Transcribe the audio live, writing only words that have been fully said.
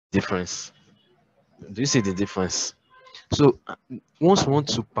difference? Do you see the difference? So once we want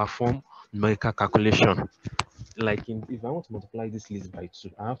to perform numerical calculation, like if I want to multiply this list by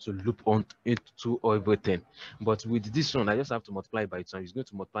 2, I have to loop on into everything. But with this one, I just have to multiply by 2. It's going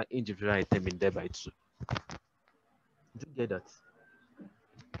to multiply individual item in there by 2. Do you get that?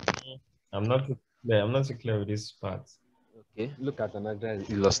 I'm not clear. I'm not so clear with this part. Okay, look at another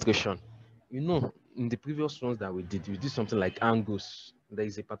illustration. You know, in the previous ones that we did something like angles. There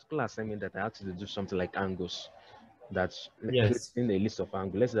is a particular assignment that I had to do something like angles. That's Yes, creating a list of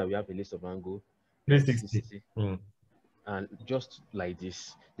angles. Let's say that we have a list of angle 360. 360, Hmm. and just like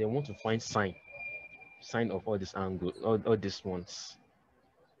this, they want to find sign of all these angles, all these ones.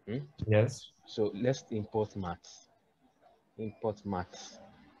 Hmm? Yes. So let's import math. Import math.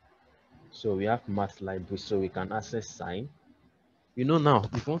 So we have math library, so we can access sign. You know now,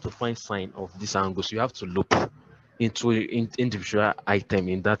 if you want to find sign of these angles, you have to loop into individual item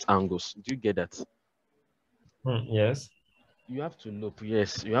in that angles. Do you get that? Hmm. Yes. You have to loop,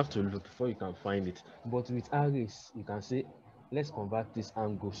 yes, you have to loop before you can find it. But with arrays, you can say, let's convert these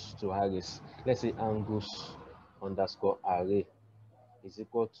angles to arrays. Let's say angles underscore array is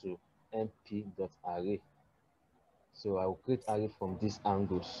equal to np.array. So I will create array from these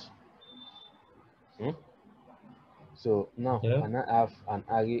angles. Hmm? So now Yeah. can I have an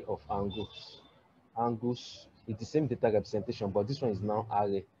array of angles? Angles, it's the same data representation, but this one is now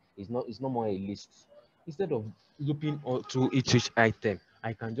array. It's not more a list. Instead of looping to each item,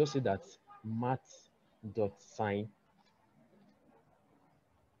 I can just say that math dot sign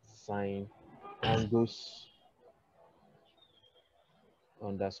angles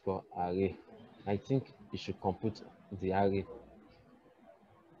underscore array. I think it should compute the array.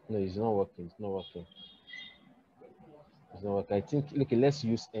 No, it's not working. It's not working. It's not working. I think okay, let's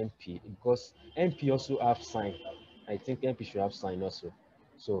use NP because NP also have sign. I think NP should have sign also.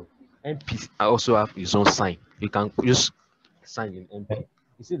 So NP also have its own sign. You can use sign in NP.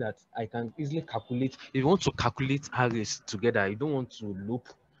 You see that I can easily calculate. If you want to calculate arrays together, you don't want to loop.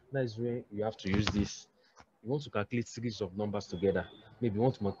 That is where you have to use this. You want to calculate series of numbers together. Maybe you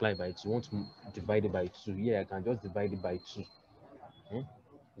want to multiply by 2, you want to divide it by 2. Yeah, I can just divide it by 2. Hmm?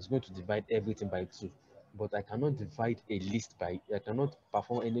 It's going to divide everything by 2. But I cannot divide a list by, I cannot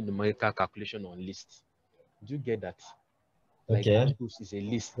perform any numerical calculation on lists. Do you get that? Like Okay. angles is a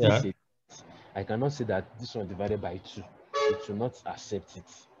list. This Yeah. is I cannot say that this one divided by 2. It will not accept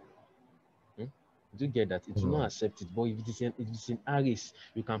it. Hmm? Do you get that? It will not Hmm. accept it. But if it's in arrays,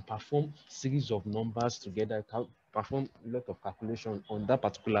 you can perform series of numbers together. You can perform a lot of calculation on that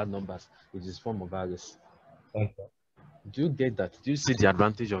particular numbers with this form of arrays. Okay. Do you get that? Do you see the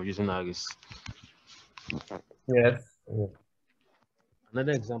advantage of using arrays? Yes. Yeah.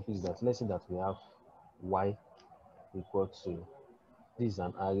 Another example is that let's say that we have y equal to this is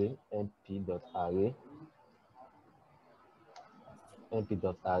an array np.array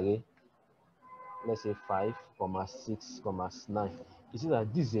np.array, let's say 5 comma 6 comma 9. You see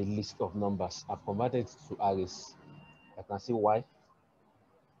that this is a list of numbers. I've converted it to arrays. I can say y,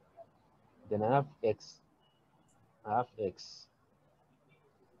 then I have x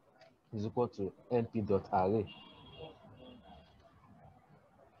is equal to np.array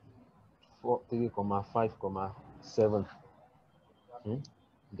 4 3 comma 5 comma 7. Hmm?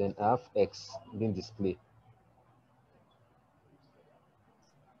 Then I have x being displayed.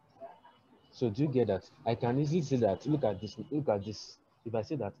 So do you get that? I can easily say that, look at this, look at this. If I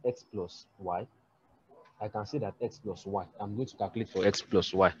say that x plus y, I can say that x plus y. I'm going to calculate for x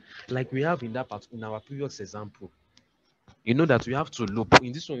plus y. Like we have in that part in our previous example. You know that we have to loop.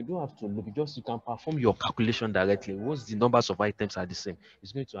 In this one, you don't have to loop. You can perform your calculation directly. Once the numbers of items are the same,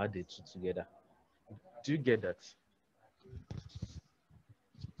 it's going to add the two together. Do you get that?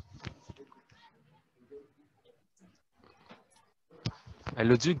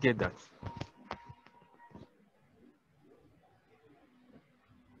 Hello, do you get that?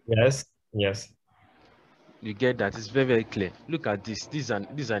 Yes. Yes. You get that? It's very, very clear. Look at this. This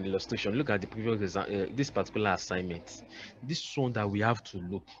is an illustration. Look at the previous this particular assignment. This one that we have to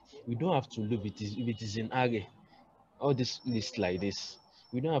loop. We don't have to loop. It is if it is an array. All this list like this.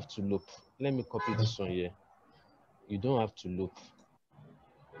 We don't have to loop. Let me copy this one here. You don't have to loop.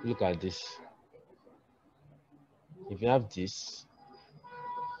 Look at this. If you have this,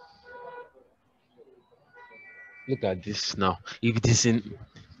 look at this now. If it is in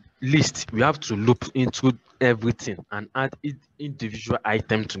list, we have to loop into everything and add individual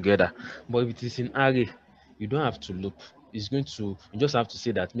item together. But if it is in array, you don't have to loop. It's going to, you just have to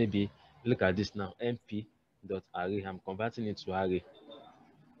say that maybe, look at this now, np dot array. I'm converting it to array.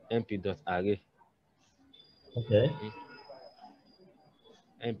 Np dot array. Okay.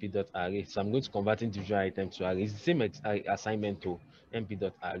 np.array. So I'm going to convert individual item to array. It's the same assignment to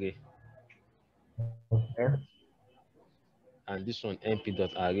np.array, Okay. and this one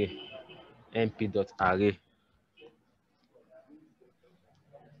np.array, np.array.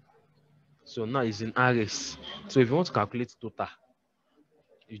 So now it's in arrays. So if you want to calculate total,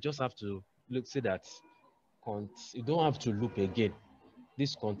 you just have to look, say that count. You don't have to loop again.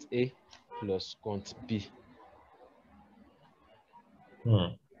 This count A plus count B,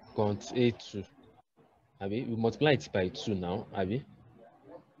 Hmm. count A2. Abi, we multiply it by 2 now. Abi,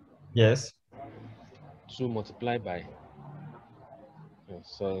 Yes. 2 multiplied by,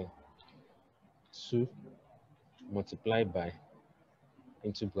 sorry, 2 multiplied by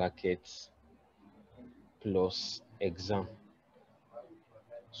into brackets plus exam.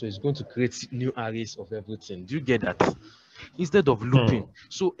 So it's going to create new arrays of everything. Do you get that? Instead of looping. Hmm.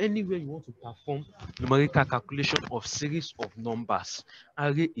 So anywhere you want to perform numerical calculation of series of numbers,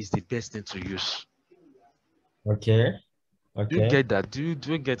 array is the best thing to use. Okay. Do you Okay. get that? Do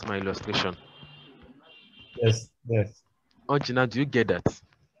you get my illustration? Yes. Yes. Origina, do you get that?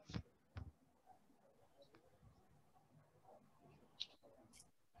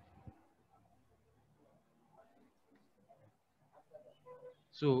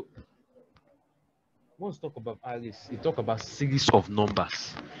 So once talk about arrays, you talk about series of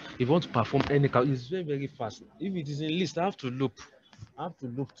numbers. If you want to perform any it's very, very fast. If it is in list, I have to loop. I have to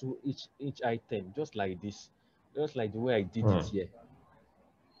loop to each item, just like this. Just like the way I did it Hmm. here.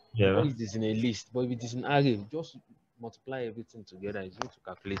 Yeah. Because it is in a list, but if it is an array, just multiply everything together. It's going to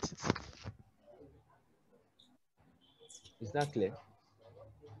calculate it. Is that clear?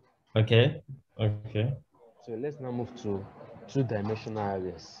 Okay. Okay. So let's now move to two-dimensional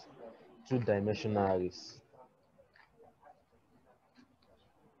arrays. Two-dimensional arrays.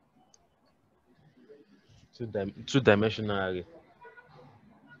 Two-dimensional array.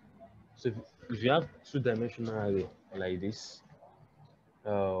 So if you have two-dimensional array like this,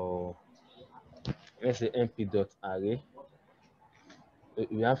 uh, let's say np.array,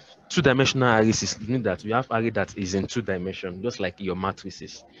 we have two-dimensional arrays. Is mean that we have array that is in two dimension, just like your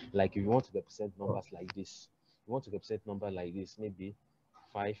matrices. Like if you want to represent numbers like this, you want to represent number like this, maybe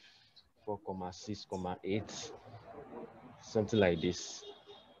 5, 4, 6, 8, something like this.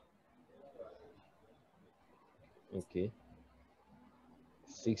 Okay,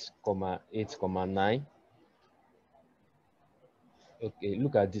 6, 8, 9. Okay,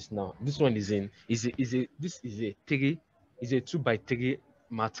 look at this now. This one is in this is a 3, is a 2 by 3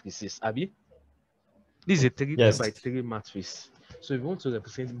 matrices. Abi, this is a 2 by Yes. 3 matrix. So if you want to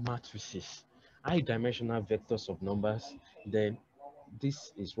represent matrices, high dimensional vectors of numbers, then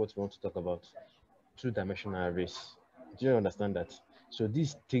this is what we want to talk about. Two-dimensional arrays. Do you understand that? So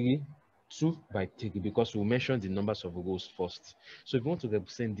this 2 by 3, because we mentioned the numbers of rows first. So if you want to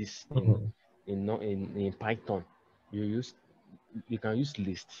represent this Hmm. in Python, you can use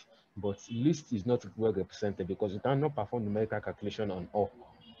list, but list is not well represented because you cannot perform numerical calculation on all.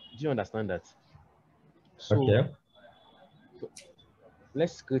 Do you understand that? So Okay.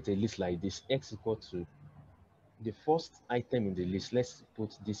 let's create a list like this. X equal to the first item in the list. Let's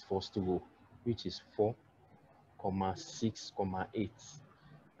put this first row, which is 4, 6, 8.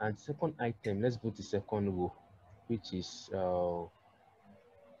 And second item, let's put the second row, which is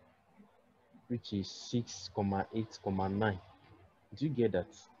 6, 8, 9. Do you get that?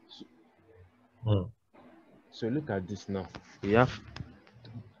 So, Hmm. so look at this now. We have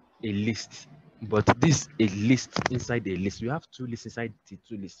a list, but this a list inside a list. We have two lists inside the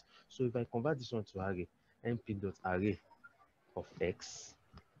two lists. So if I convert this one to array, np.array of x,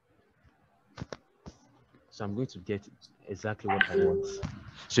 so I'm going to get exactly what I want.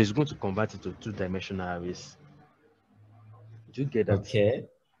 So it's going to convert it to two-dimensional arrays. Do you get that? Okay.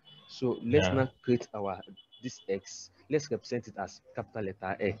 So let's Yeah. now create our this x. Let's represent it as capital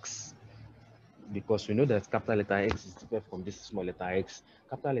letter X, because we know that capital letter X is different from this small letter x.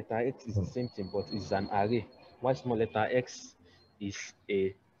 Capital letter X is the Hmm. same thing, but it's an array. While small letter x is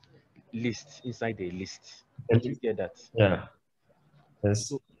a list inside a list. Do you get that? Yeah. Yes.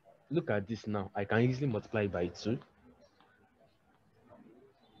 So look at this now. I can easily multiply by 2.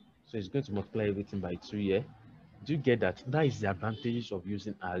 So it's going to multiply everything by 2 here. Do you get that? That is the advantages of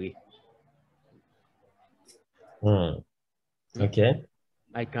using array. Hmm. Hmm? Okay.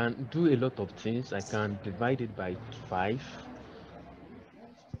 I can do a lot of things. I can divide it by 5.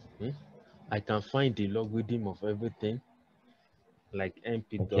 Hmm? I can find the logarithm of everything, like Okay.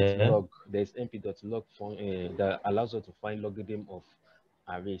 np.log. There's np.log that allows us to find logarithm of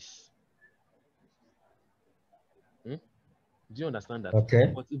arrays. Hmm? Do you understand that?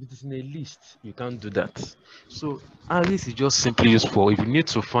 Okay. But if it is in a list, you can't do that. So arrays is just simply used for if you need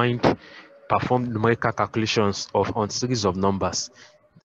to perform numerical calculations of on series of numbers.